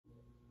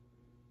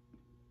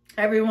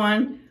Hi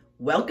everyone,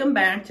 welcome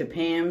back to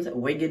Pam's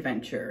Wig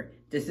Adventure.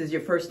 This is your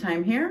first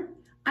time here?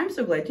 I'm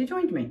so glad you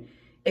joined me.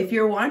 If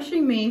you're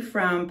watching me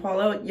from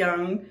Paula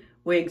Young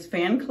Wigs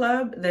fan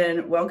club,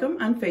 then welcome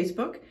on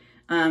Facebook.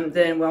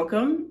 Then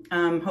welcome.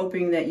 I'm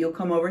hoping that you'll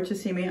come over to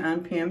see me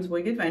on Pam's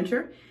Wig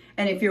Adventure.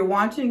 And if you're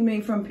watching me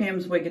from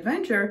Pam's Wig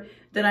Adventure,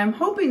 then I'm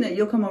hoping that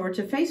you'll come over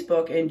to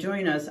Facebook and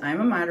join us.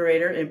 I'm a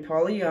moderator in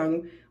Paula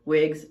Young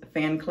Wigs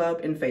fan club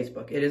in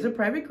Facebook. It is a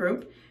private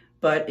group,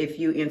 but if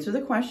you answer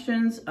the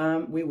questions,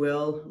 we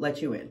will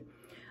let you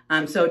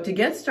in. So to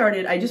get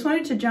started, I just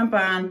wanted to jump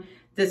on.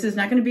 This is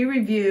not going to be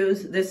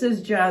reviews. This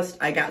is just,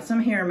 I got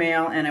some hair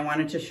mail and I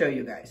wanted to show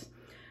you guys.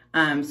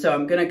 So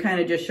I'm going to kind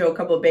of just show a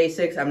couple of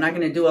basics. I'm not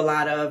going to do a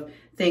lot of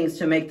things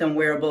to make them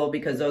wearable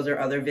because those are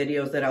other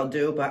videos that I'll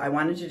do, but I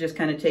wanted to just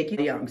kind of take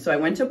you young. So I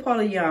went to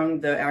Paula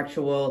Young, the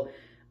actual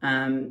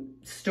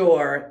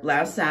store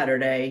last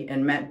Saturday,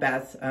 and met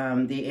Beth,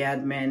 the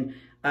admin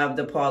of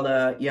the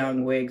Paula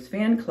Young Wigs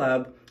fan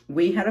club.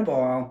 We had a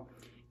ball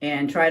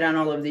and tried on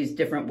all of these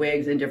different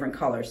wigs in different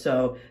colors.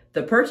 So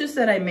the purchase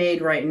that I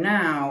made right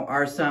now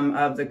are some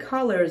of the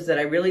colors that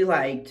I really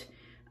liked.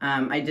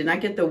 I did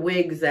not get the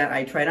wigs that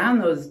I tried on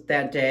those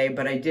that day,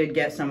 but I did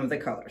get some of the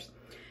colors.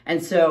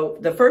 And so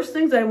the first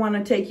things I want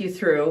to take you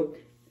through,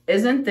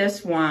 isn't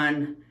this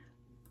one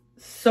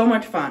so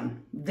much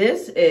fun?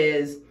 This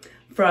is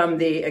from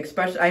the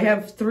I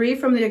have 3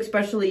 from the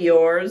Especially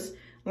Yours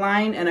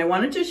line, and I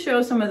wanted to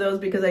show some of those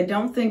because I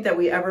don't think that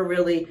we ever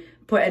really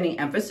put any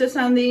emphasis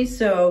on these.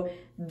 So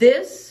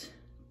this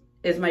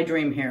is my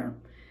dream hair.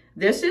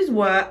 This is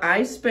what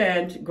I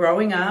spent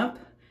growing up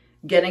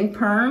getting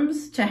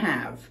perms to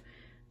have.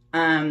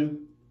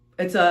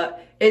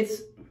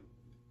 It's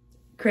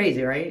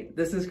crazy, right?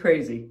 This is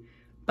crazy,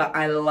 but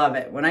I love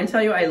it. When I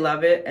tell you I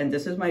love it, and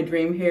this is my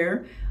dream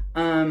hair,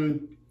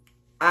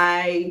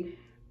 I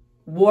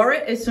wore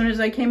it as soon as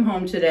I came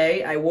home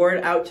today. I wore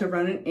it out to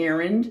run an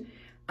errand.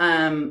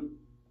 I'm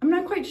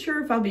not quite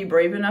sure if I'll be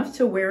brave enough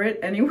to wear it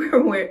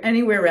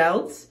anywhere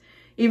else,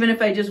 even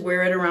if I just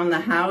wear it around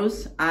the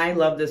house. I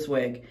love this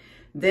wig.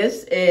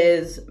 This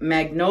is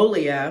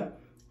Magnolia.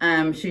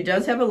 She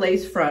does have a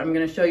lace front. I'm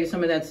going to show you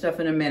some of that stuff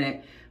in a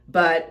minute,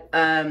 but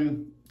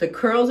the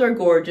curls are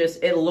gorgeous.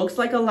 It looks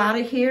like a lot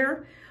of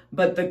hair,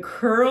 but the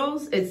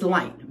curls, it's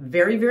light,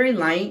 very, very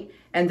light,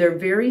 and they're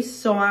very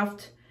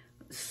soft,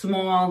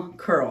 small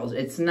curls.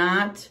 It's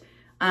not,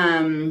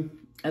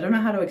 I don't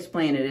know how to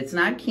explain it. It's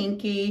not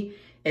kinky.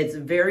 It's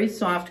very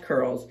soft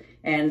curls.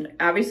 And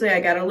obviously I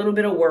got a little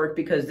bit of work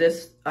because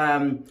this, you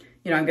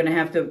know, I'm going to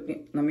have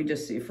to, let me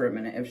just see for a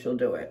minute if she'll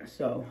do it.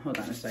 So hold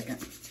on a second.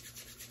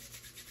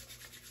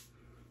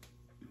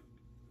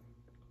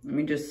 Let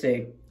me just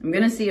see. I'm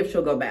going to see if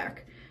she'll go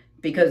back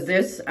because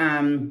this,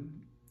 I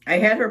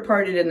had her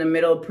parted in the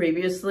middle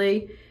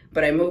previously,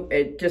 but I moved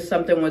it, just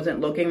something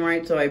wasn't looking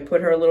right. So I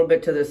put her a little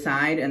bit to the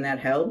side and that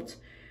helped.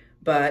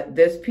 But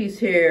this piece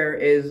here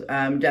is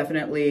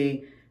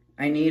definitely,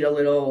 I need a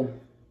little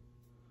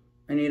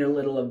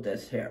of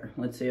this here.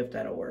 Let's see if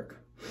that'll work.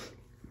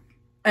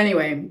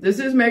 Anyway, this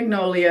is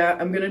Magnolia.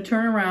 I'm going to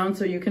turn around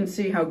so you can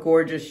see how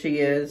gorgeous she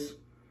is.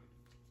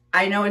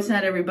 I know it's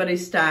not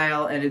everybody's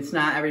style and it's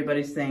not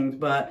everybody's things,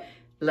 but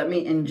let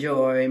me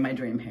enjoy my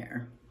dream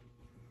hair.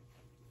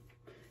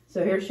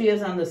 So here she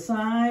is on the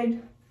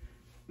side.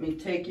 Let me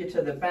take you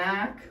to the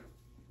back.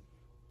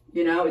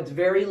 You know, it's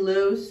very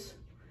loose.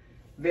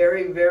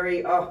 Very,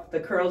 very, oh, the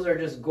curls are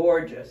just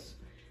gorgeous.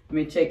 Let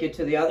me take you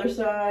to the other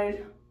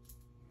side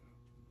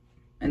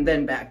and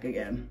then back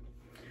again.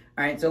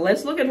 All right, so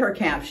let's look at her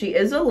cap. She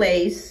is a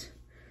lace.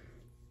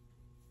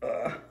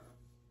 Let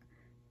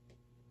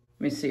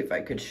me see if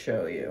I could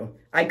show you.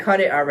 I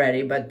cut it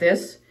already, but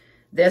this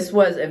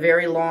was a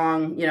very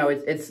long, you know,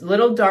 it's a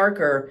little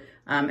darker.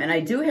 And I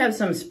do have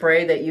some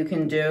spray that you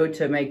can do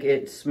to make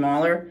it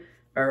smaller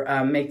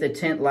or make the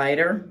tint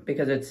lighter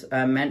because it's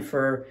meant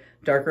for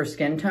darker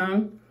skin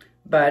tone.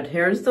 But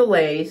here's the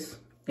lace.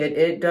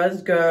 It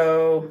does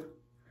go,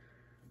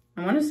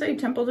 I want to say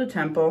temple to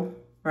temple,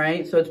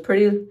 right? So it's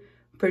pretty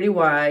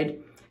wide.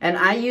 And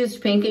I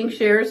used pinking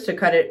shears to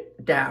cut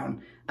it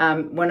down.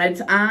 When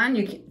it's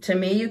on, to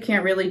me, you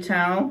can't really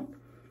tell,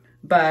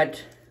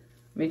 but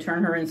let me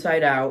turn her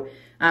inside out.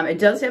 It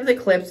does have the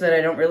clips that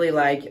I don't really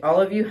like.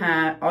 All you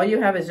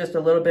have is just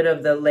a little bit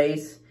of the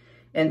lace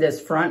in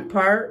this front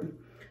part.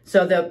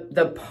 So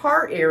the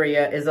part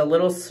area is a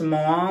little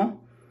small,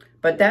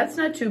 but that's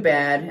not too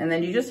bad. And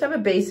then you just have a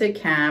basic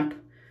cap.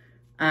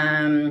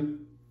 You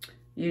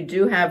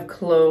do have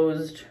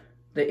closed,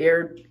 the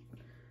ear,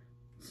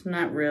 it's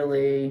not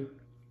really,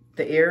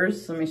 the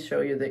ears, let me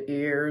show you the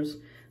ears.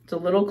 It's a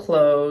little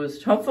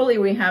closed. Hopefully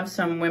we have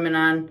some women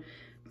on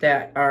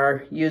that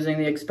are using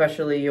the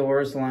Especially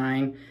Yours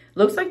line.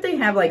 Looks like they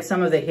have like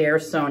some of the hair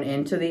sewn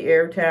into the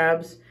ear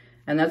tabs,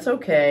 and that's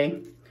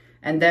okay.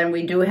 And then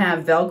we do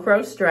have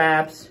Velcro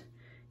straps,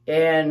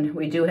 and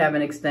we do have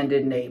an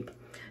extended nape.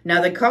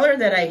 Now the color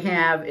that I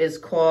have is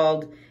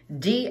called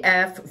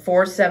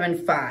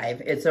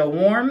DF475. It's a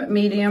warm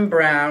medium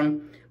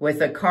brown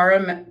with a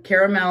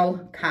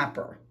caramel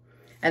copper.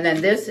 And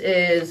then this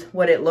is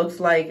what it looks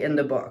like in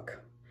the book.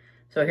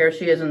 So here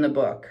she is in the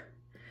book,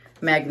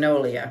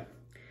 Magnolia.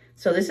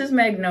 So this is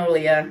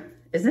Magnolia.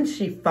 Isn't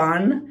she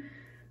fun?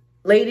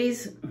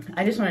 Ladies,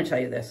 I just want to tell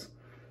you this.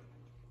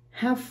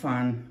 Have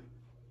fun.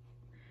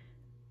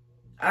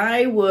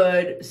 I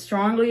would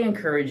strongly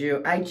encourage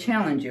you, I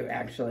challenge you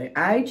actually,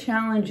 I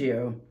challenge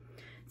you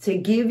to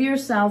give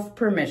yourself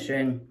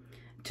permission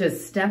to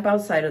step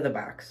outside of the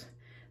box.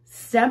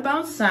 Step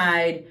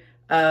outside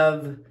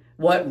of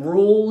what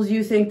rules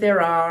you think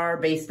there are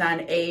based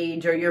on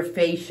age or your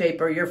face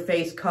shape or your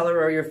face color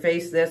or your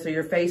face this or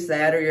your face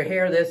that or your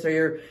hair this or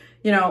your,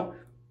 you know,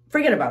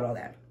 forget about all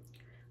that.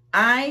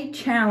 I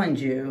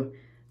challenge you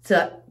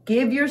to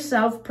give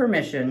yourself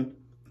permission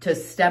to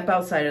step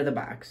outside of the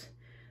box.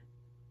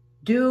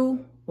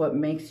 Do what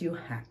makes you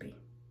happy.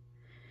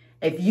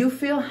 If you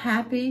feel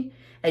happy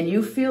and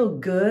you feel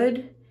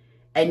good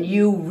and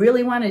you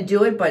really want to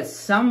do it, but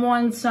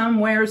someone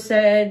somewhere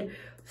said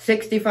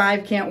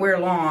 65 can't wear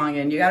long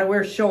and you got to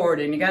wear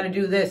short and you got to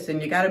do this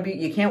and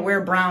you can't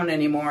wear brown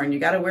anymore and you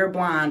got to wear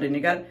blonde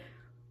and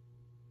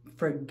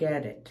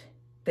forget it.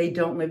 They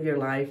don't live your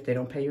life. They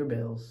don't pay your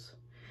bills.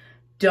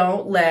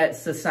 Don't let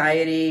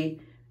society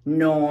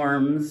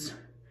norms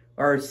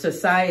or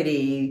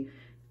society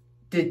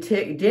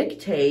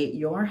dictate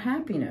your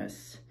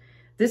happiness.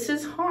 This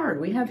is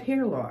hard. We have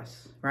hair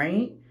loss,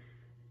 right?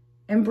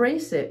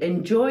 Embrace it.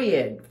 Enjoy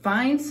it.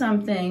 Find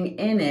something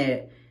in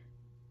it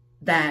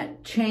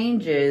that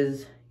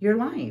changes your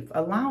life.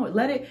 Allow it.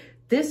 Let it.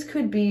 This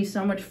could be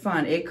so much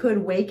fun. It could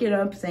wake it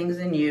up things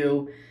in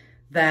you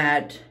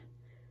that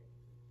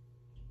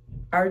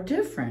are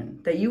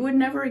different, that you would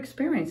never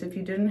experience if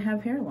you didn't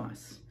have hair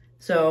loss.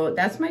 So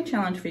that's my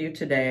challenge for you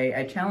today.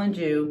 I challenge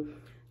you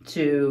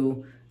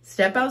to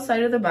step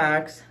outside of the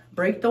box,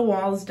 break the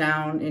walls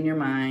down in your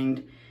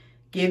mind,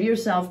 give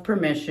yourself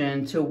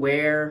permission to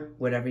wear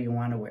whatever you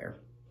want to wear.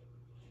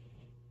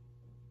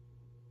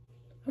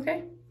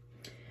 Okay,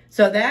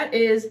 so that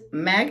is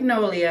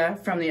Magnolia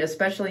from the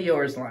Especially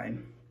Yours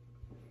line.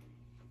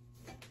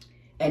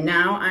 And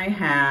now I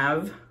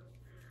have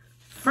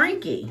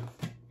Frankie.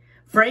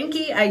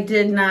 Frankie, I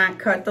did not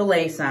cut the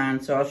lace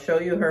on, so I'll show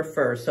you her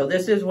first. So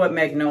this is what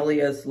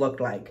Magnolia's look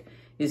like.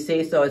 You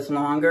see, so it's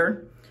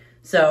longer.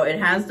 So it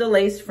has the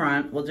lace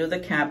front. We'll do the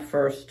cap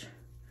first.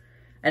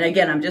 And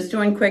again, I'm just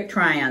doing quick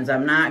try-ons.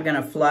 I'm not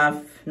gonna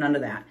fluff, none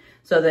of that.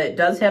 So that it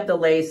does have the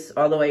lace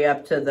all the way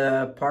up to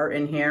the part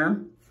in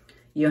here.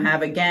 You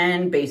have,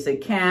 again,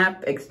 basic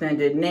cap,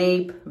 extended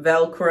nape,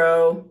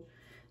 Velcro.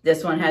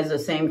 This one has the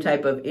same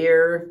type of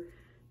ear,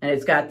 and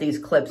it's got these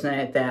clips in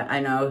it that I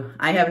know,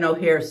 I have no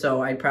hair,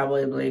 so I'm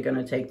probably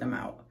gonna take them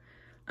out.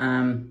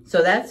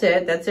 So that's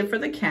it. That's it for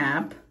the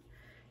cap.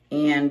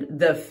 And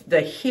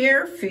the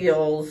hair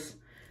feels,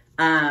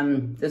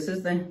 this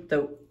is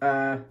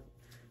let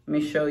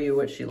me show you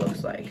what she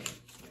looks like.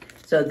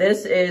 So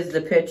this is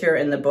the picture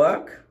in the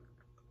book.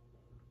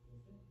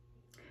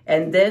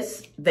 And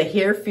the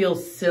hair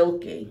feels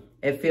silky.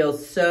 It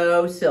feels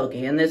so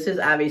silky. And this is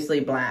obviously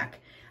black.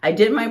 I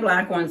did my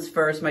black ones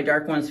first, my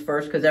dark ones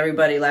first, because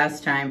everybody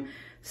last time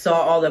saw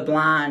all the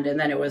blonde and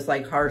then it was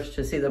like harsh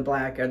to see the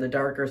black or the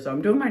darker. So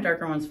I'm doing my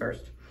darker ones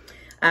first.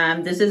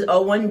 This is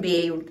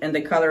 01B and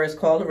the color is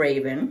called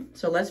Raven.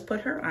 So let's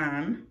put her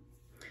on.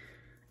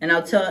 And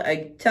I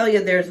tell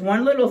you, there's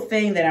one little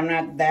thing that I'm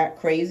not that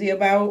crazy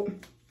about.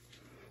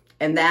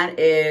 And that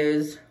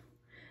is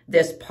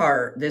this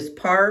part. This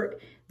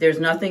part, there's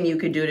nothing you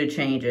could do to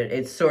change it.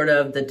 It's sort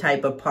of the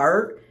type of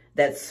part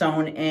that's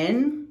sewn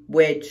in,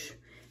 which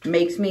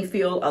makes me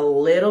feel a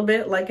little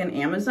bit like an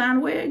Amazon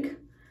wig.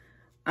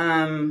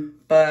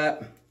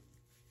 But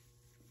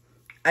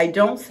I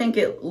don't think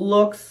it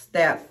looks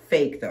that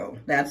fake though.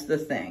 That's the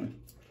thing.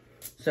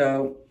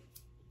 So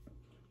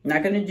I'm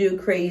not going to do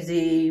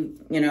crazy,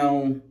 you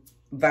know,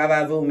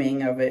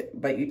 va-va-vooming of it,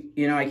 but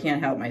you know, I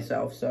can't help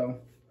myself. So,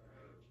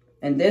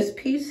 and this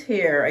piece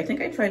here, I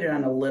think I tried it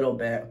on a little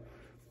bit,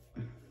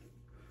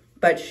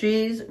 but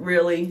she's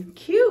really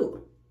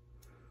cute.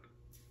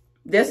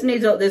 This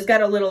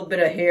got a little bit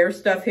of hair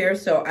stuff here.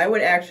 So I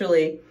would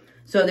actually,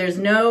 so there's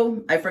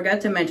no, I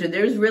forgot to mention,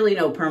 there's really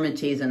no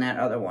permatease in that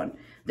other one.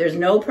 There's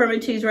no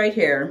permatease right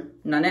here,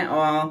 none at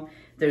all.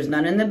 There's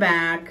none in the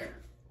back.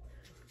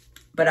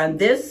 But on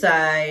this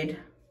side,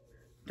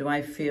 do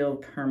I feel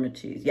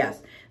permatease?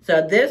 Yes.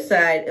 So this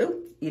side,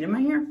 ooh, eating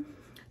my hair.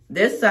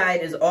 This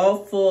side is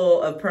all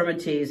full of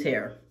permatease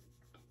hair,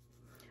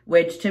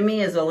 which to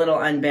me is a little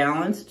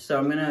unbalanced. So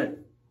I'm going to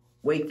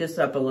wake this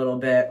up a little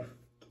bit.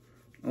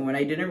 When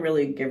I didn't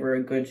really give her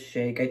a good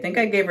shake. I think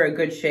I gave her a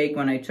good shake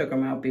when I took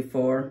them out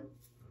before.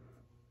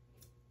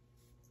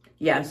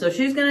 Yeah, so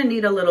she's going to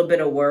need a little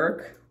bit of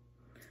work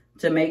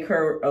to make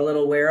her a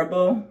little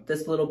wearable.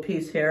 This little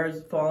piece here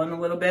is falling a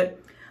little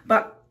bit,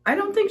 but I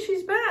don't think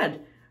she's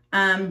bad.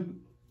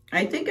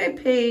 I think I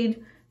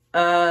paid,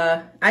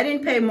 I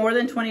didn't pay more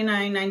than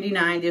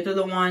 $29.99. These are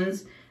the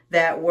ones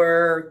that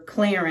were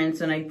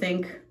clearance, and I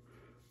think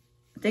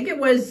it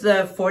was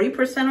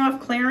 40% off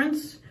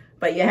clearance,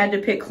 but you had to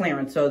pick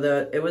clearance, so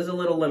it was a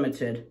little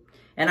limited.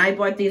 And I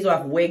bought these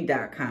off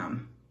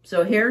wig.com.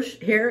 So here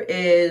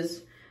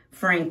is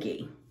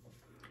Frankie.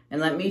 And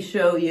let me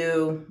show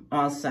you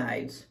all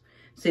sides.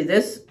 See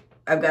this,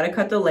 I've got to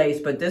cut the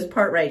lace, but this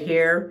part right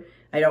here,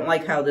 I don't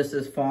like how this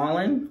is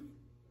fallen.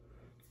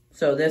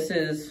 So this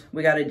is,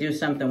 we got to do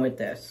something with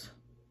this.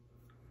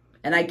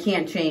 And I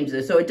can't change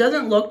this. So it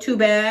doesn't look too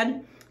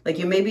bad. Like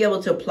you may be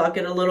able to pluck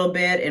it a little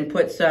bit and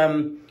put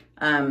some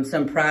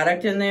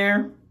product in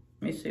there.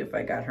 Let me see if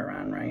I got her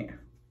on right.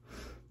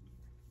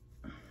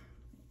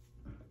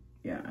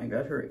 Yeah, I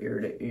got her ear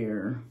to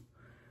ear.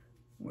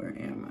 Where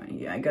am I?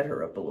 Yeah, I got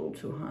her up a little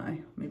too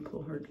high. Let me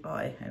pull her. Oh,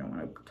 I don't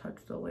want to touch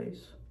the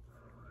lace.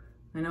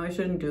 I know I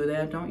shouldn't do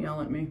that. Don't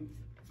yell at me.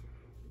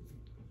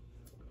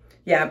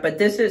 Yeah, but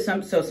this is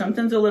so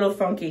something's a little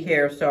funky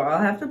here, so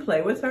I'll have to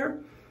play with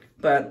her.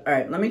 But all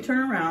right, let me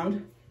turn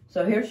around.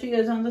 So here she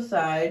is on the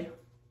side.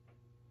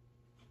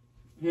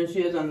 Here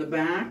she is on the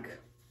back.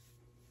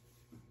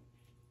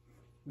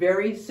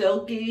 Very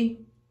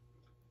silky.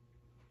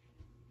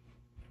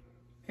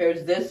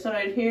 Here's this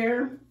side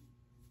here.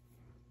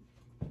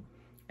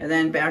 And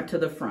then back to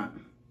the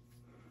front.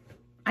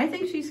 I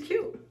think she's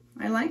cute.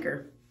 I like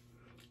her.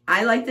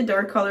 I like the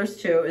dark colors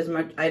too as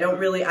much.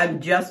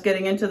 I'm just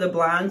getting into the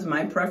blondes.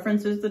 My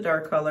preference is the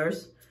dark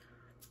colors.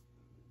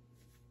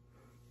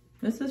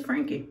 This is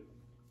Frankie.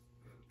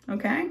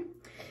 Okay.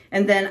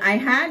 And then I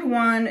had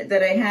one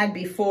that I had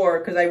before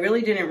because I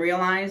really didn't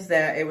realize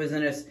that it was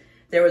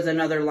there was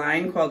another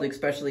line called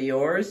Especially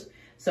Yours.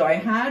 So I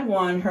had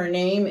one, her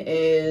name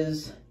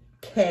is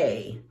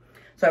Kay.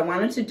 So I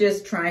wanted to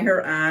just try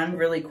her on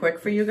really quick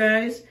for you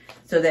guys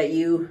so that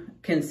you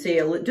can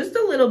see just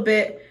a little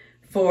bit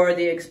for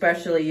the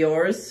Especially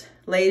Yours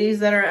ladies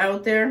that are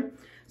out there.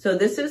 So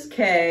this is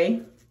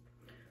Kay.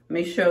 Let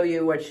me show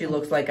you what she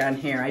looks like on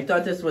here. I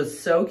thought this was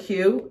so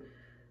cute.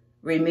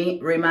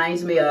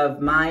 Reminds me of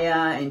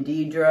Maya and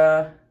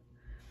Deidre,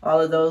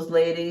 all of those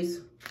ladies.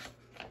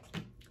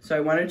 So I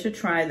wanted to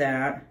try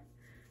that.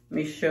 Let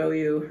me show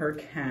you her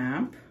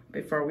cap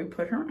before we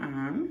put her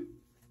on.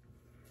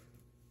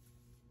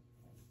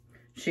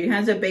 She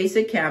has a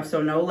basic cap,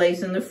 so no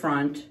lace in the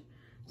front.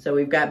 So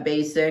we've got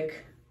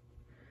basic.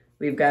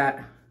 We've got,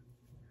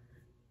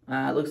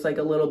 looks like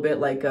a little bit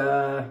like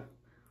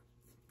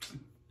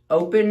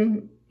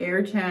open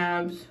ear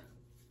tabs.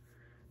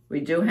 We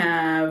do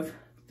have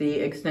the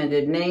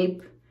extended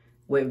nape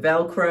with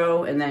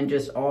Velcro and then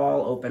just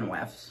all open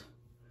wefts.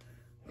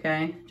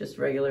 Okay, just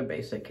regular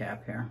basic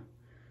cap here.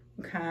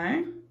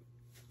 Okay.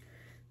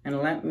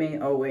 And let me,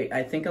 oh wait,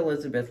 I think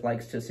Elizabeth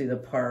likes to see the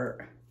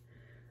part.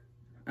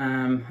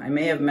 I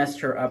may have messed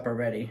her up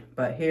already,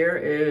 but here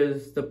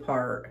is the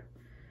part.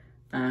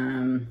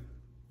 Okay,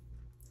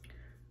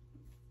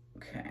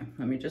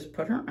 let me just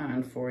put her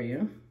on for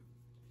you.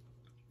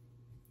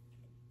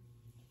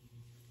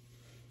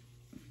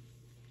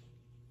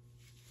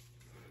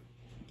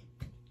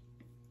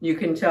 You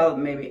can tell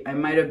maybe I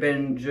might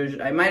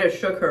have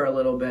shook her a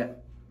little bit.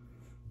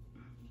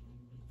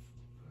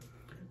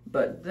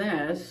 But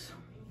this,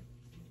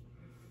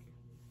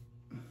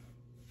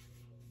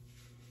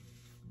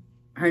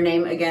 her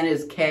name again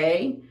is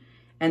Kay,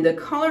 and the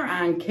color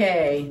on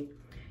Kay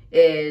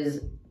is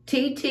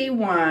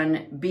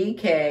TT1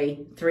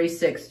 BK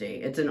 360.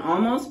 It's an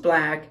almost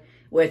black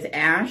with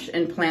ash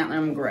and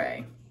platinum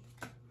gray.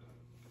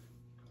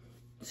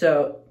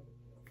 So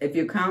if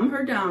you calm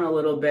her down a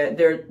little bit,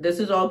 this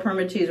is all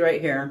permatease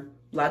right here.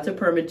 Lots of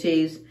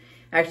permatease.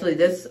 Actually,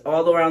 this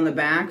all around the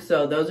back.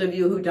 So those of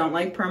you who don't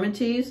like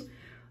permatease,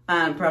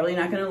 probably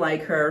not going to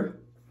like her.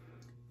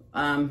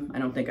 I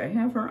don't think I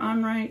have her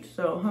on right.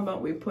 So how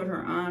about we put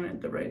her on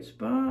at the right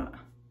spot?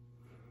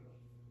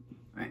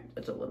 All right,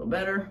 that's a little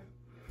better.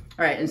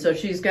 All right, and so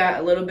she's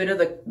got a little bit of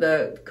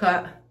the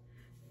cut,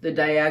 the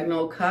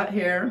diagonal cut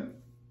here.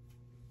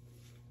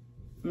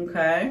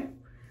 Okay,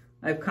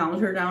 I've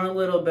calmed her down a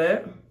little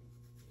bit.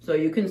 So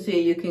you can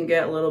see, you can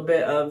get a little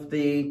bit of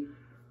the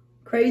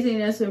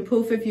craziness and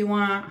poof if you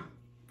want,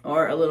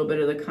 or a little bit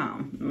of the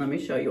calm. And let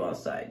me show you all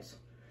sides.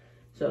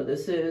 So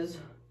this is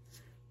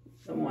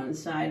the one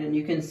side, and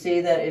you can see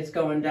that it's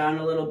going down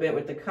a little bit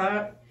with the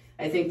cut.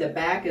 I think the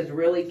back is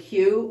really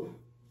cute.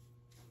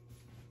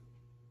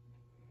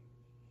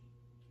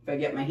 If I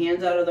get my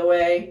hands out of the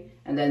way,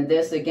 and then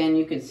this again,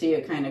 you can see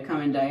it kind of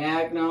coming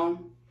diagonal.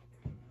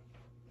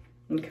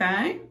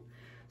 Okay,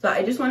 so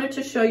I just wanted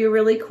to show you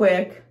really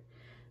quick.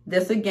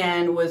 This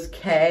again was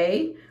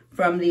Kay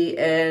from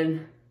the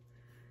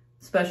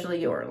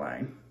Especially Your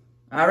line.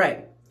 All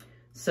right,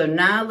 so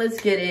now let's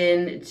get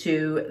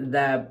into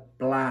the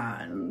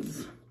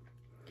blondes.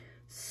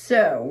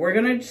 So we're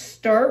gonna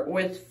start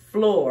with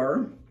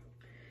Fleur,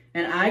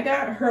 and I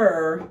got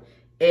her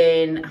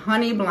in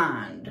Honey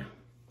Blonde.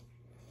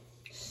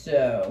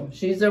 So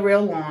she's a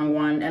real long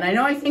one, and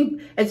I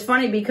think it's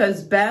funny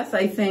because Beth,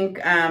 I think,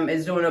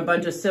 is doing a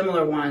bunch of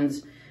similar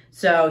ones.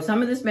 So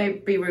some of this may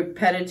be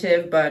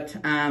repetitive, but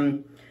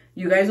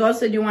you guys all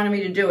said you wanted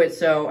me to do it,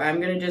 so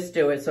I'm going to just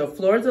do it. So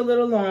Fleur's a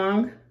little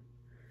long,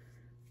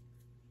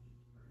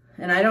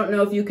 and I don't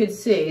know if you could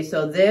see.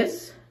 So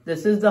this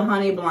is the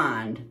Honey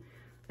Blonde.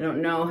 I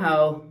don't know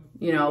how,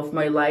 you know, if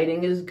my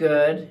lighting is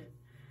good.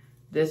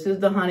 This is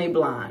the honey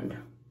blonde,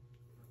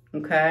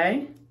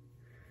 okay?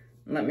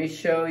 Let me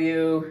show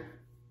you.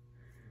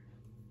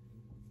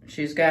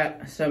 She's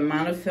got some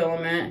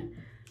monofilament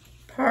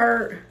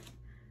part.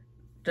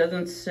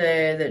 Doesn't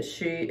say that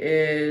she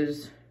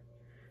is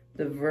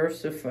the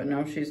Versifiber.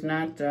 No, she's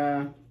not.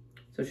 So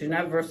she's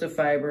not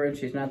Versifiber and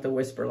she's not the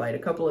Whisper Light. A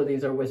couple of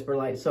these are Whisper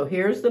Light. So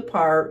here's the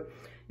part.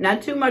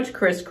 Not too much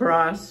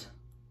crisscross.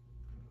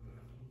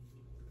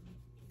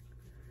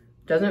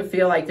 Doesn't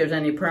feel like there's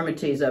any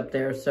permatease up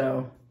there,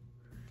 so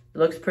it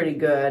looks pretty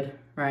good,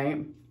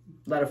 right?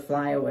 A lot of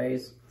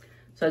flyaways.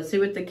 So let's see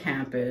what the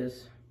cap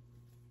is.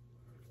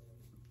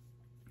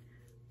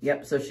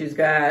 Yep, so she's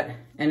got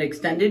an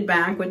extended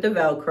back with the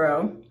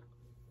Velcro.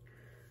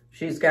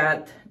 She's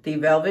got the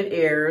velvet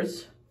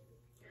ears.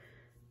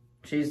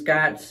 She's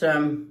got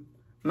some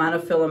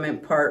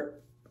monofilament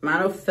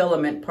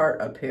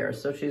part up here.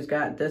 So she's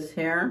got this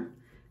here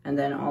and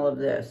then all of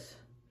this.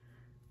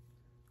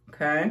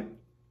 Okay?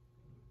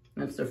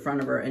 That's the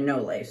front of her, and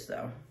no lace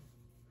though.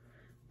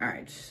 All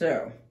right,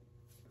 so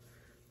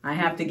I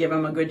have to give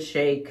them a good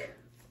shake.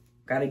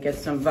 Got to get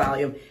some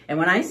volume. And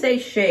when I say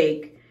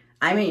shake,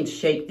 I mean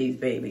shake these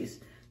babies.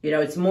 You know,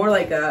 it's more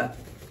like a,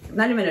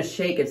 not even a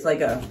shake, it's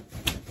like a,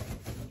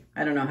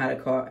 I don't know how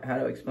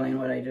to explain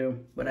what I do,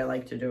 what I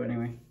like to do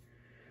anyway.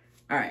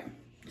 All right,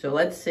 so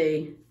let's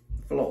see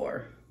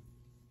Fleur.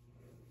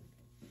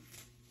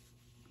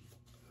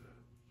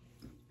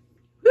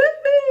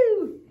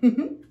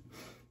 Woohoo!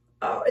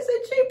 Oh,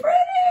 isn't she pretty?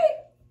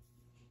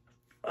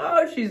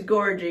 Oh, she's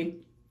gorgy.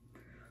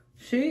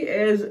 She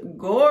is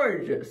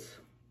gorgeous.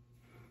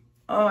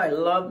 Oh, I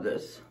love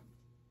this.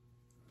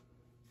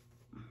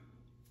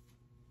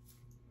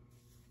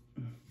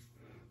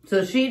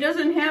 So she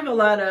doesn't have a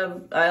lot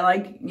of, I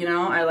like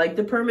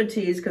the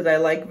permatease because I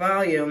like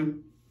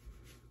volume.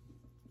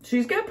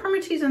 She's got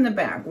permatease in the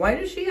back. Why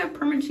does she have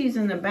permatease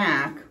in the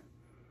back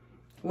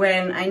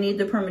when I need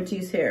the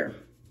permatease here?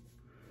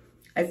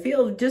 I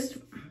feel just,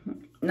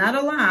 not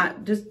a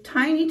lot, just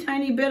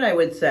tiny bit, I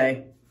would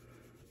say.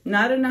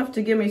 Not enough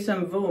to give me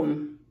some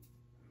boom.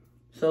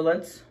 So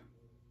let's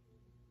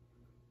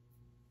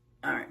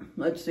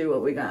see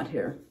what we got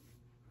here.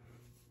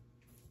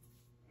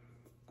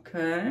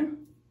 Okay.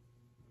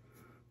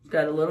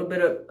 Got a little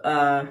bit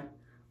of,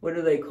 what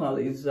do they call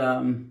these?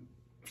 I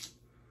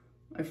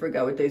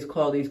forgot what they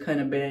call these kind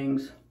of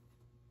bangs.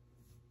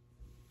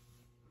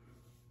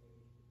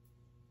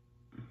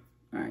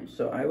 All right,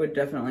 so I would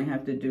definitely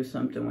have to do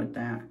something with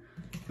that.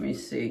 Let me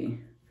see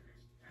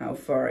how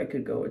far I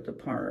could go with the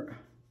part.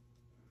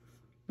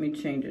 Let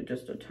me change it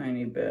just a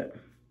tiny bit.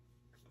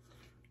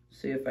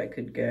 See if I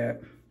could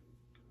get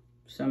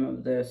some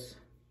of this.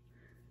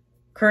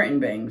 Curtain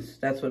bangs,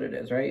 that's what it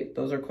is, right?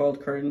 Those are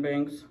called curtain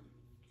bangs.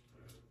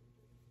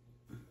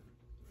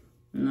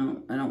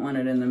 No, I don't want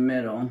it in the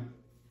middle.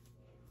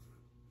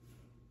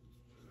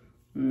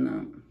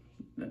 No,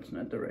 that's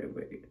not the right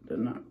way. They're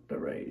not the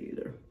right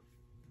either.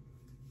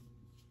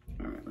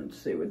 All right,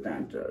 let's see what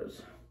that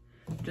does.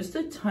 Just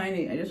a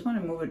tiny, I just want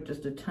to move it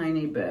just a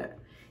tiny bit.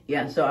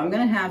 Yeah, so I'm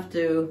going to have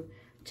to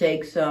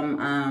take some,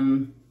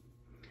 I'm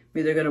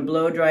either going to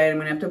blow dry it. I'm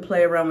going to have to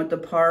play around with the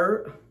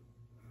part.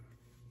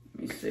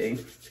 Let me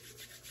see.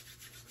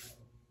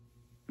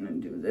 I'm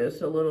going to do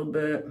this a little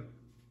bit.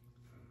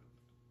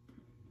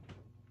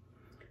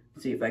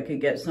 See if I could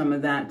get some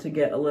of that to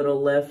get a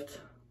little lift.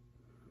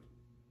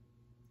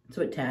 That's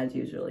what Taz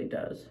usually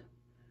does,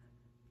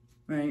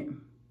 right?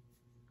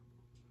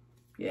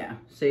 Yeah,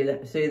 see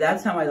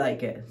that's how I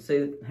like it.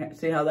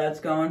 See how that's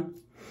going?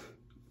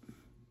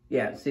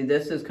 Yeah, see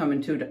this is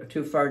coming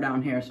too far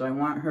down here, so I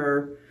want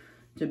her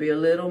to be a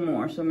little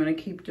more. So I'm gonna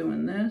keep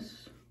doing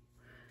this.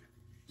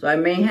 So I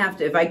may have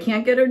to, if I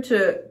can't get her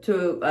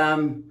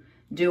to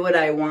do what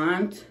I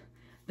want,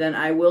 then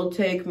I will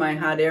take my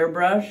hot air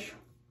brush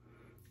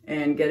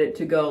and get it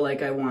to go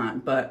like I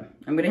want. But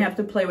I'm gonna have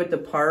to play with the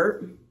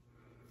part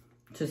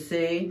to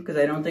see, because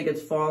I don't think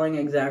it's falling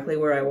exactly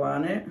where I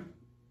want it.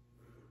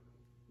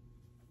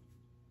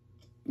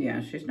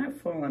 Yeah, she's not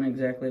falling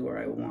exactly where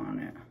I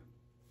want it.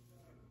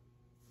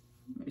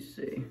 Let me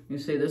see. You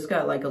see, this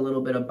got like a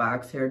little bit of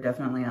box hair,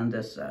 definitely on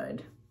this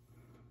side.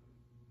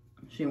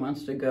 She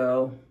wants to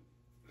go.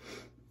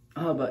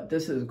 Oh, but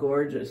this is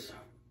gorgeous.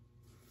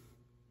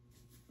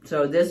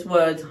 So this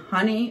was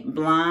Honey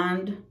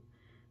Blonde,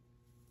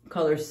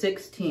 color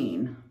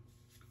 16.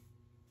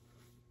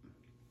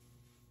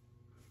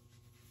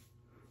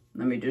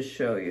 Let me just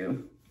show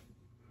you.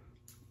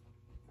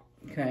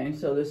 Okay,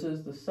 so this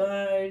is the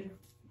side.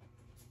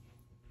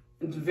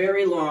 It's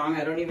very long.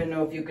 I don't even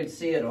know if you could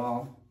see it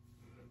all.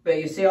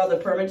 But you see all the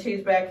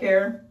permatease back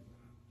here?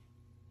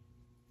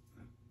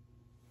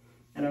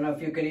 I don't know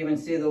if you could even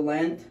see the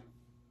length.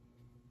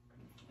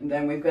 And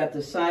then we've got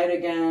the side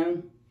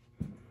again.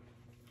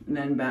 And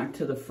then back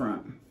to the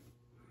front.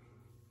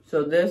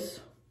 So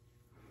this,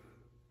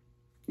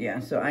 yeah,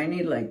 so I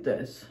need like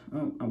this.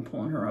 Oh, I'm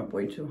pulling her up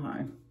way too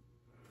high.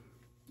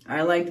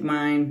 I liked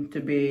mine to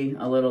be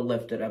a little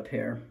lifted up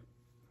here.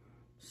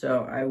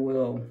 So I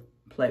will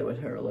play with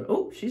her a little.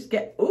 Oh, she's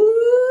getting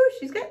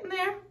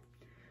there.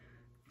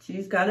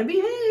 She's got to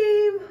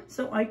behave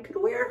so I could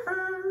wear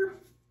her.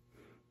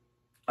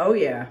 Oh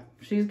yeah,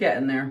 she's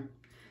getting there.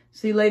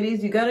 See,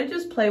 ladies, you got to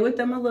just play with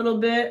them a little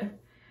bit.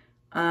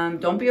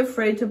 Don't be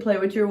afraid to play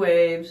with your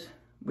wigs.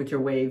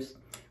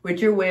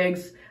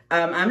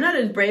 I'm not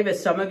as brave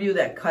as some of you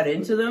that cut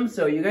into them,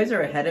 so you guys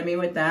are ahead of me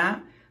with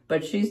that.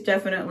 But she's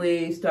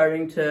definitely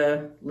starting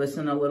to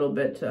listen a little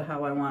bit to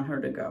how I want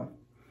her to go.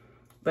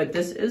 But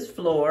this is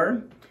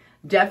Fleur.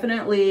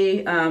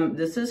 Definitely,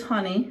 this is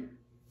Honey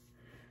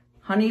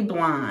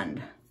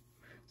Blonde.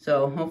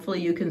 So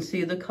hopefully you can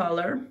see the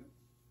color.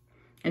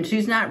 And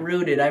she's not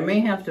rooted. I may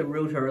have to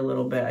root her a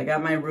little bit. I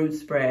got my root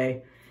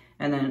spray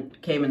and then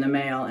it came in the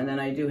mail. And then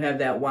I do have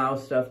that Wow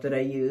stuff that I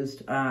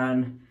used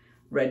on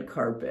red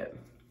carpet.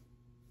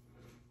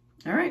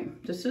 All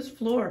right, this is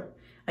Fleur.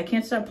 I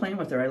can't stop playing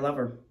with her. I love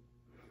her.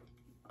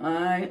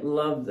 I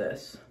love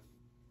this.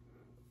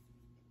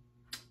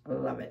 I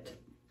love it.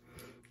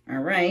 All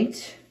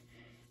right,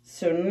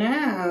 so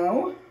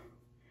now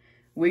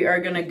we are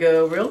gonna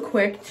go real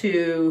quick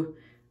to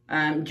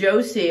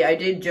Josie. I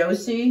did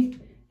Josie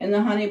in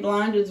the Honey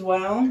Blonde as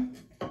well.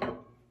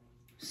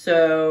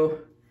 So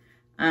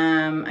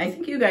I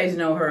think you guys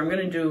know her. I'm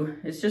gonna do,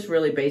 it's just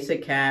really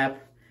basic cap,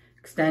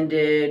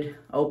 extended,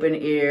 open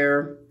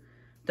ear,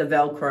 the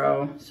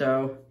Velcro.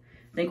 So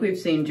I think we've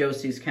seen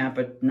Josie's cap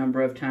a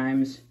number of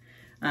times.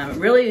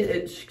 Really,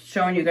 it's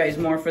showing you guys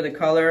more for the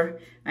color.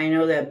 I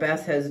know that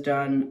Beth has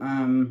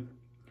done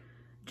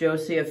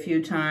Josie a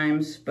few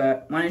times,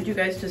 but wanted you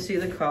guys to see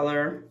the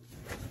color.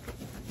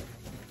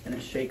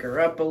 Gonna shake her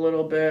up a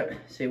little bit,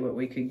 see what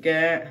we could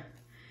get.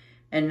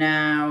 And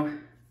now,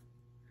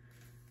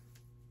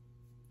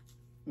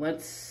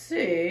 let's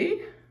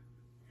see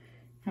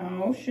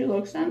how she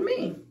looks on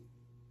me.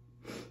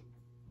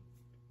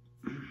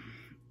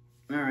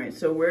 All right,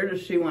 so where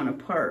does she want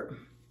to part?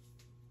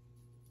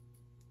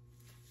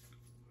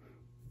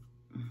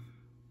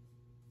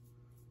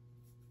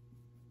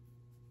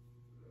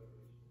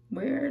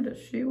 Where does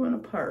she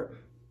want to part?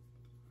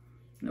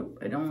 Nope,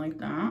 I don't like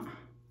that.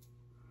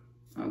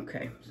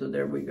 Okay, so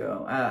there we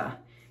go.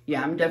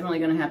 Yeah, I'm definitely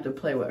going to have to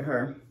play with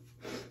her.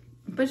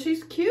 But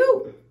she's cute.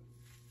 All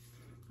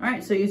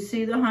right, so you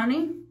see the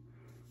honey?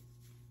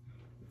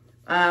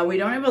 We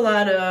don't have a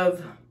lot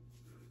of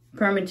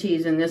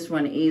permatease in this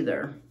one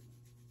either.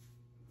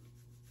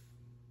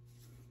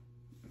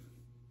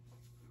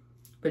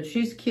 But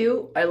she's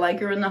cute. I like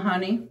her in the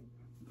honey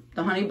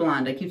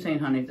blonde. I keep saying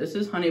honey. This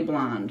is honey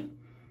blonde.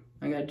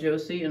 I got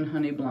Josie and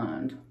honey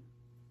blonde.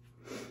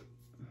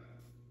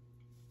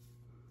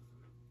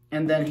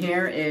 And then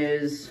here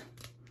is,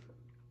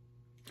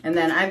 and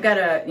then I've got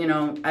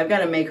to, I've got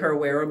to make her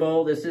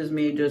wearable. This is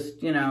me just,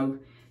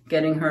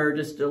 getting her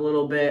just a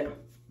little bit.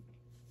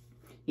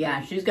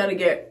 Yeah, she's got to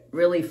get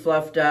really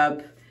fluffed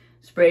up,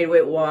 sprayed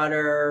with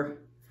water,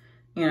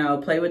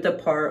 play with the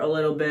part a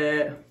little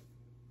bit,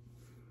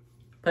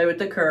 play with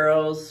the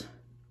curls.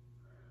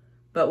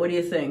 But what do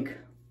you think?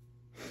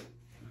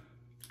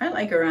 I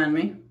like her on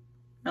me.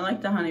 I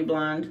like the honey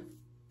blonde.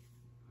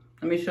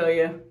 Let me show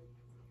you.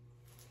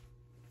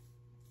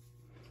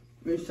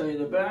 Let me show you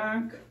the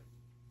back.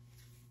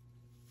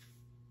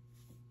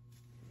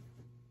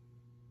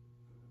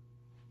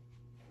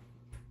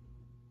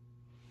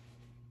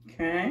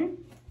 Okay.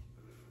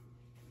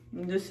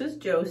 And this is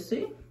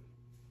Josie.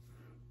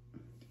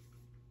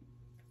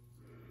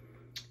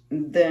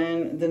 And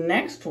then the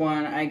next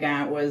one I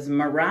got was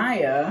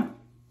Mariah.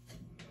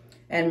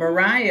 And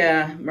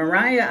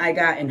Mariah I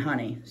got in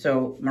honey.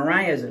 So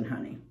Mariah's in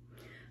honey.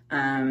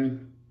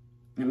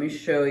 Let me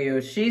show you.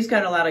 She's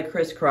got a lot of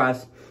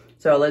crisscross.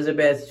 So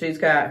Elizabeth, she's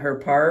got her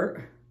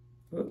part.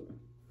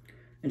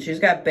 And she's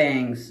got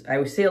bangs.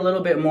 I see a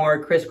little bit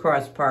more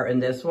crisscross part in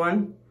this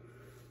one.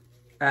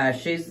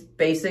 She's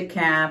basic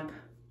cap.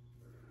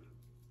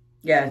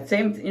 Yeah,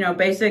 same,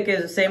 basic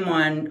is the same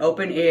one.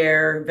 Open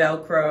ear,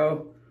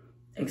 Velcro,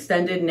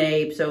 extended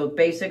nape. So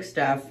basic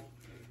stuff.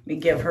 Let me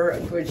give her a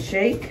good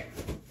shake.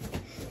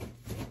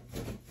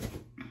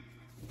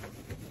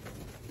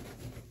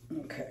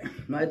 Okay,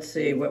 let's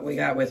see what we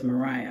got with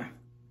Mariah.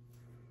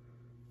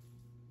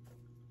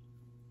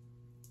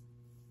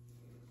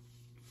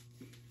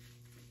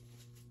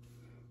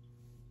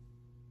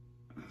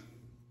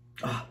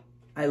 Oh,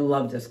 I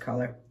love this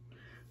color.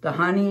 The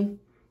honey,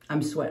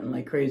 I'm sweating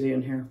like crazy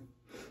in here.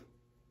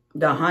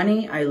 The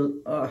honey, I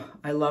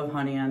love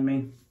honey on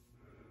me.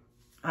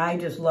 I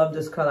just love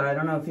this color. I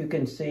don't know if you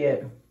can see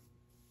it.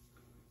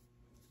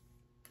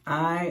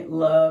 I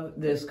love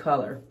this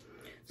color.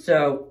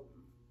 So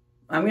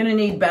I'm going to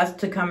need Beth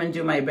to come and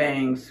do my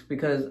bangs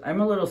because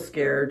I'm a little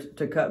scared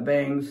to cut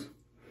bangs.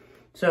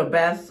 So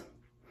Beth,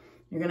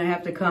 you're going to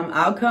have to come.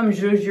 I'll come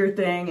zhuzh your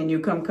thing and you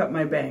come cut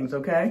my bangs,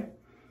 okay?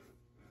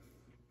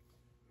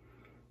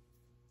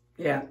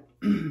 Yeah.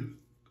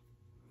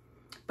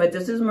 But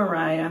this is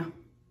Mariah.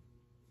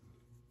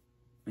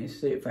 Let me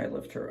see if I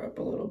lift her up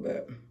a little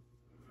bit.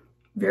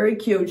 Very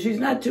cute. She's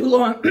not too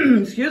long.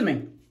 Excuse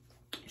me.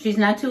 She's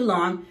not too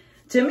long.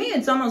 To me,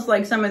 it's almost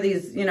like some of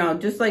these, you know,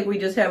 just like we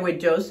just had with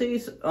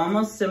Josie's,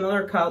 almost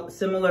similar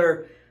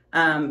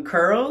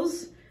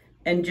curls,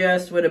 and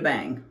just with a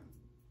bang.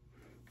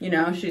 You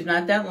know, she's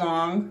not that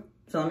long.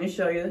 So let me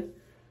show you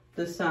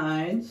the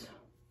sides.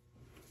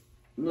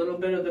 A little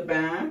bit of the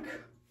back.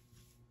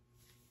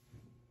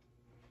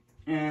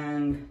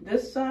 And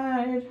this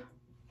side.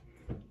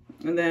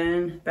 And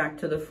then back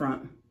to the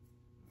front.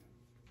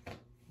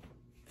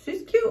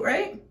 She's cute,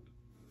 right?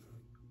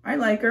 I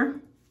like her.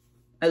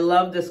 I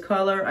love this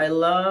color. I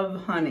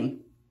love honey.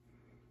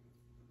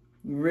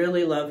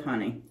 Really love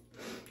honey.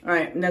 All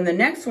right, and then the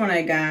next one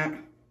I got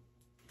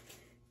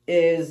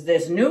is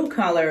this new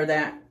color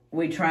that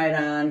we tried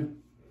on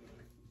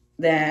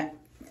that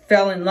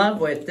fell in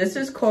love with. This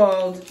is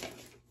called,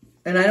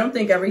 and I don't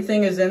think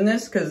everything is in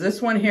this because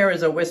this one here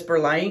is a Whisper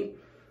Light.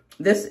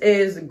 This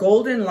is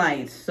Golden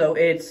Light. So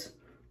it's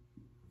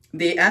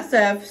the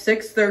SF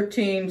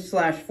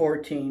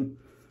 613/14.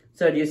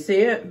 So do you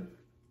see it?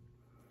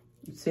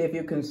 Let's see if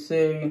you can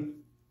see.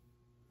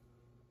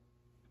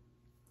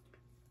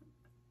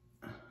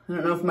 I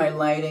don't know if my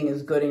lighting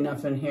is good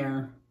enough in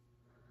here,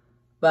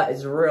 but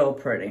it's real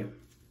pretty.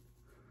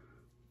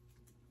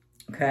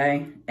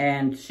 Okay,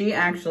 and she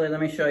actually,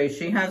 let me show you,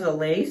 she has a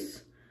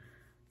lace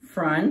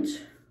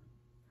front.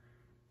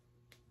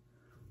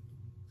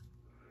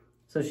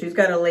 So she's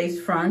got a lace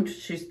front,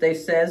 they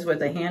says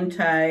with a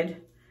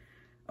hand-tied,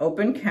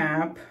 open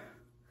cap,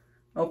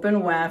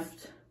 open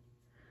weft.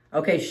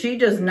 Okay, she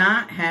does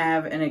not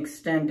have an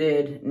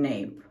extended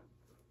nape.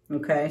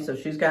 Okay, so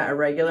she's got a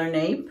regular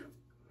nape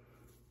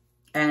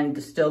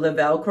and still the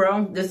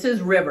Velcro. This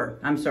is River,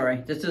 I'm sorry,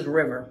 this is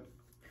River.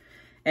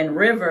 And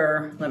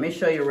River, let me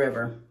show you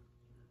River.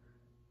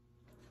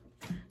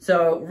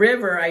 So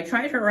River, I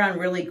tried her on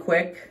really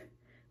quick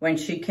when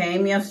she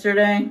came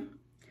yesterday.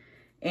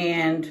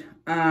 And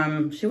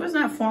she was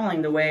not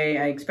falling the way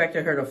I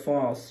expected her to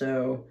fall.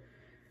 So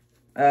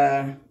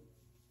I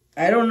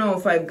don't know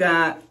if I've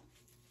got,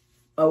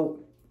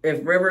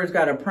 if River's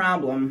got a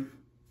problem.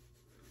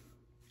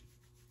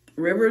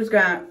 River's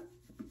got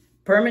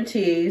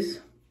permatease,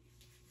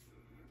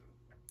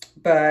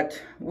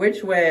 but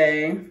which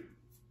way?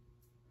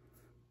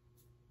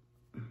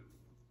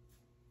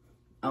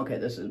 Okay,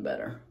 this is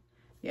better.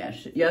 Yeah,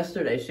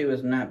 yesterday she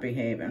was not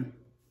behaving.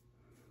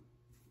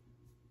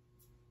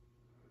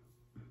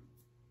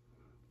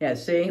 Yeah,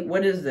 see?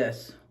 What is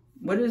this?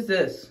 What is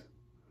this?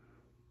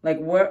 Like,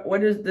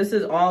 what is, this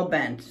is all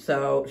bent.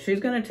 So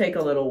she's going to take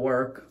a little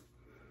work.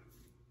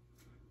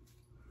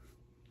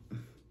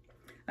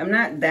 I'm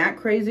not that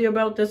crazy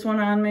about this one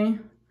on me.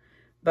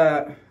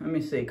 But, let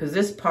me see. Because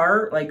this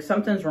part, like,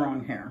 something's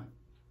wrong here.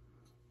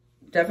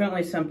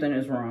 Definitely something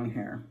is wrong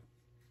here.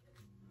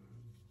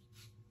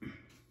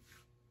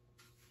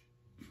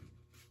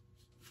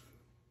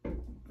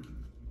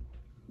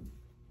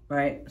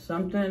 Right,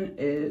 something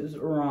is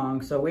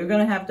wrong. So we're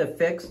gonna have to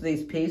fix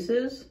these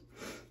pieces.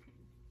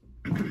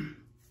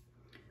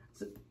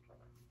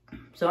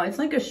 So it's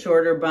like a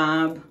shorter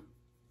bob.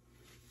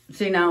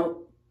 See now,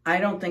 I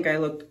don't think I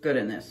looked good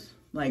in this.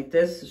 Like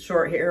this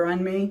short hair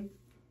on me,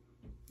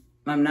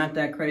 I'm not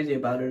that crazy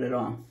about it at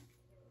all.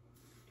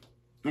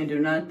 I do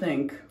not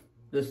think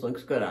this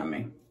looks good on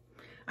me.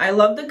 I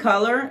love the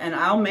color and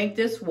I'll make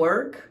this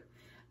work,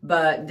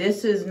 but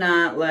this is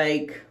not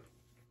like,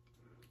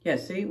 yeah,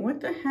 see,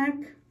 what the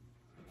heck?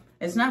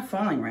 It's not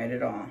falling right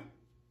at all.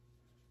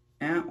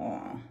 At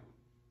all.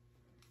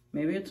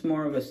 Maybe it's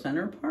more of a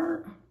center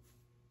part.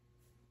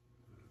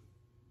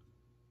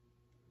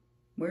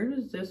 Where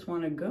does this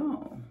want to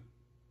go?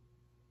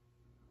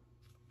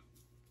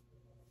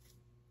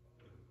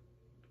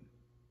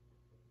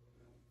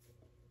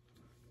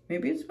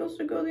 Maybe it's supposed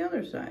to go the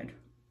other side.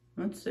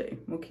 Let's see.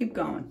 We'll keep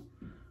going.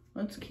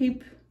 Let's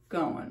keep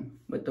going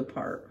with the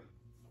part.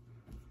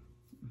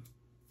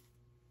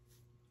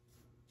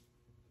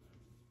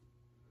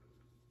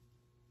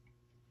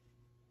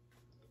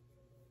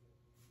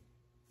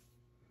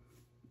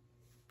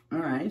 All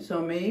right,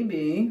 so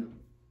maybe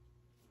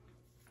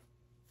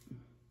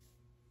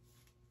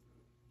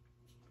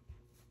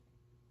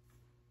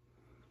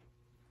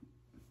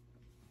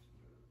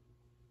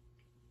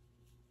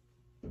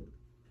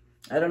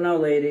I don't know,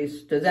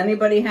 ladies. Does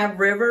anybody have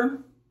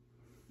River?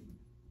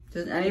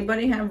 Does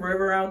anybody have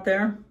River out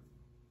there?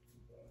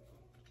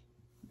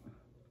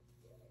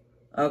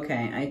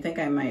 Okay, I think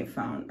I might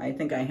found. I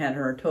think I had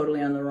her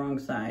totally on the wrong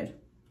side.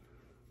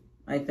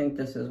 I think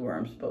this is where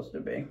I'm supposed to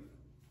be.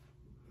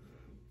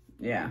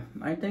 Yeah,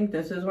 I think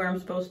this is where I'm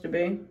supposed to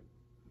be. I'm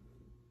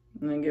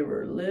gonna give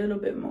her a little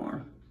bit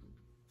more.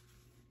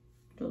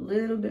 A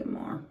little bit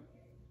more.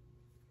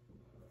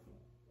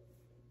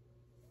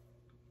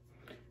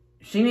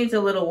 She needs a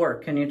little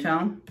work, can you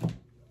tell?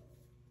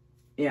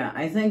 Yeah,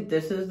 I think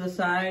this is the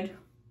side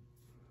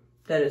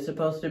that it's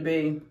supposed to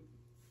be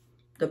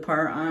the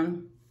part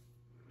on.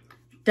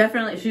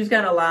 Definitely, she's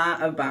got a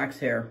lot of box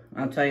hair,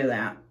 I'll tell you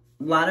that.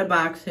 A lot of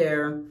box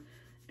hair.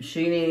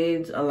 She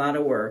needs a lot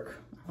of work.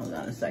 Hold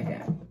on a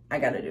second. I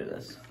gotta do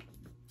this.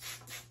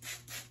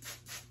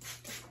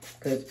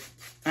 Because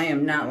I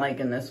am not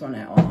liking this one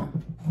at all.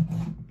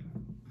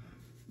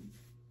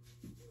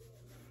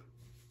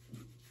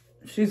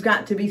 She's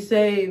got to be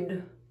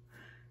saved.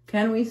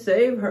 Can we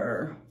save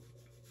her?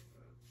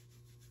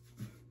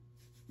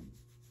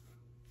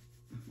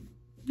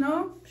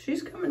 No,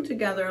 she's coming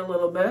together a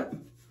little bit.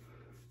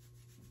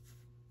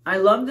 I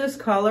love this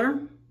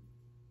color.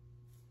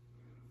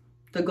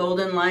 The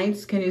golden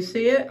lights, can you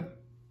see it?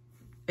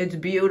 It's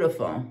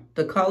beautiful.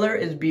 The color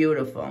is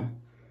beautiful.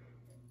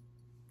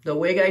 The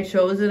wig I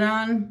chose it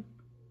on,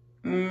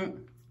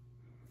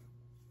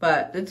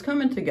 but it's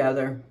coming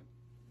together.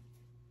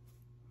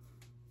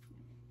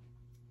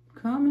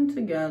 Coming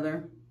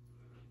together.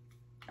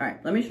 All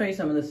right, let me show you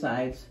some of the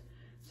sides.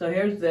 So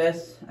here's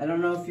this. I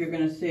don't know if you're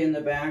gonna see in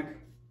the back.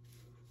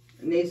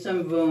 It needs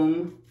some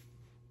boom.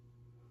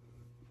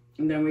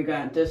 And then we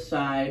got this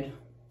side.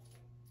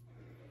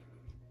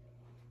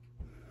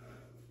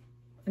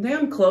 I think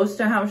I'm close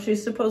to how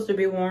she's supposed to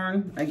be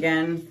worn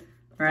again,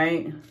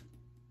 right?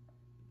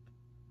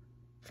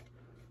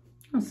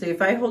 Let's see,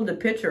 if I hold the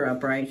picture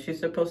up right, she's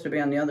supposed to be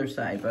on the other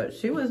side, but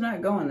she was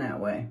not going that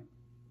way.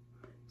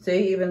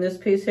 See, even this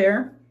piece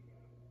here,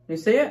 you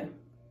see it?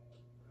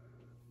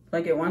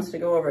 Like it wants to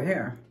go over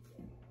here.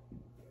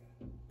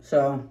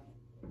 So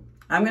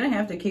I'm gonna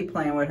have to keep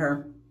playing with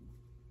her.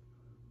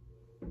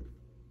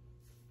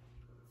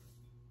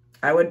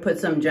 I would put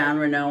some Jon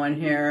Renau in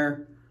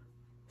here,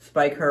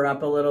 spike her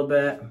up a little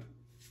bit.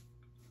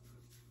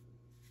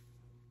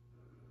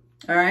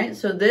 All right,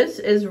 so this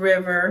is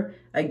River.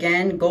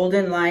 Again,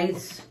 Golden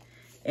Lights.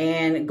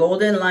 And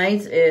Golden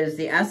Lights is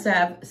the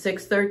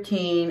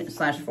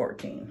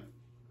SF613/14.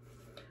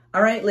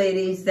 All right,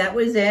 ladies, that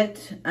was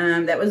it.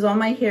 That was all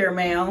my hair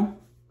mail.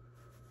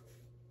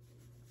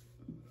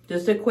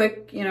 Just a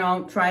quick, you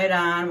know, try it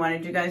on.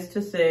 Wanted you guys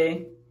to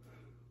see.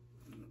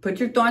 Put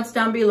your thoughts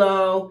down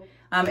below.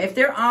 If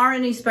there are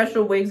any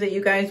special wigs that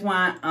you guys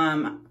want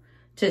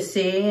to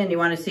see and you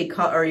want to see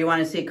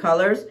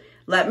colors,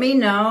 let me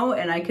know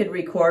and I could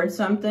record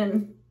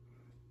something.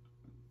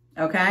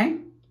 Okay?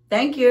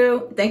 Thank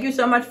you. Thank you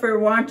so much for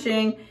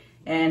watching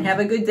and have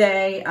a good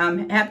day.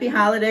 Happy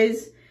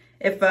holidays.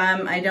 If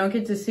I don't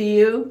get to see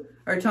you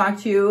or talk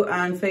to you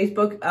on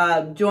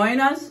Facebook, join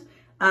us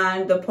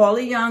on the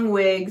Paula Young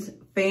Wigs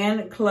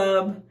fan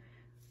club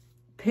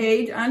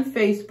page on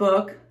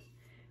Facebook.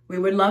 We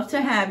would love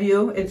to have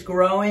you. It's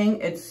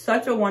growing. It's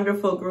such a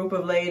wonderful group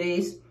of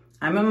ladies.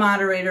 I'm a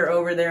moderator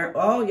over there.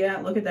 Oh, yeah,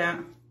 look at that.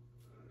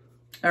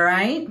 All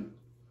right.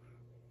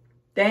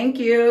 Thank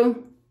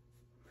you.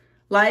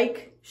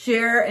 Like,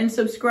 share, and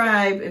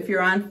subscribe if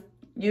you're on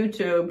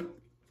YouTube.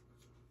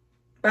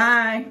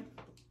 Bye.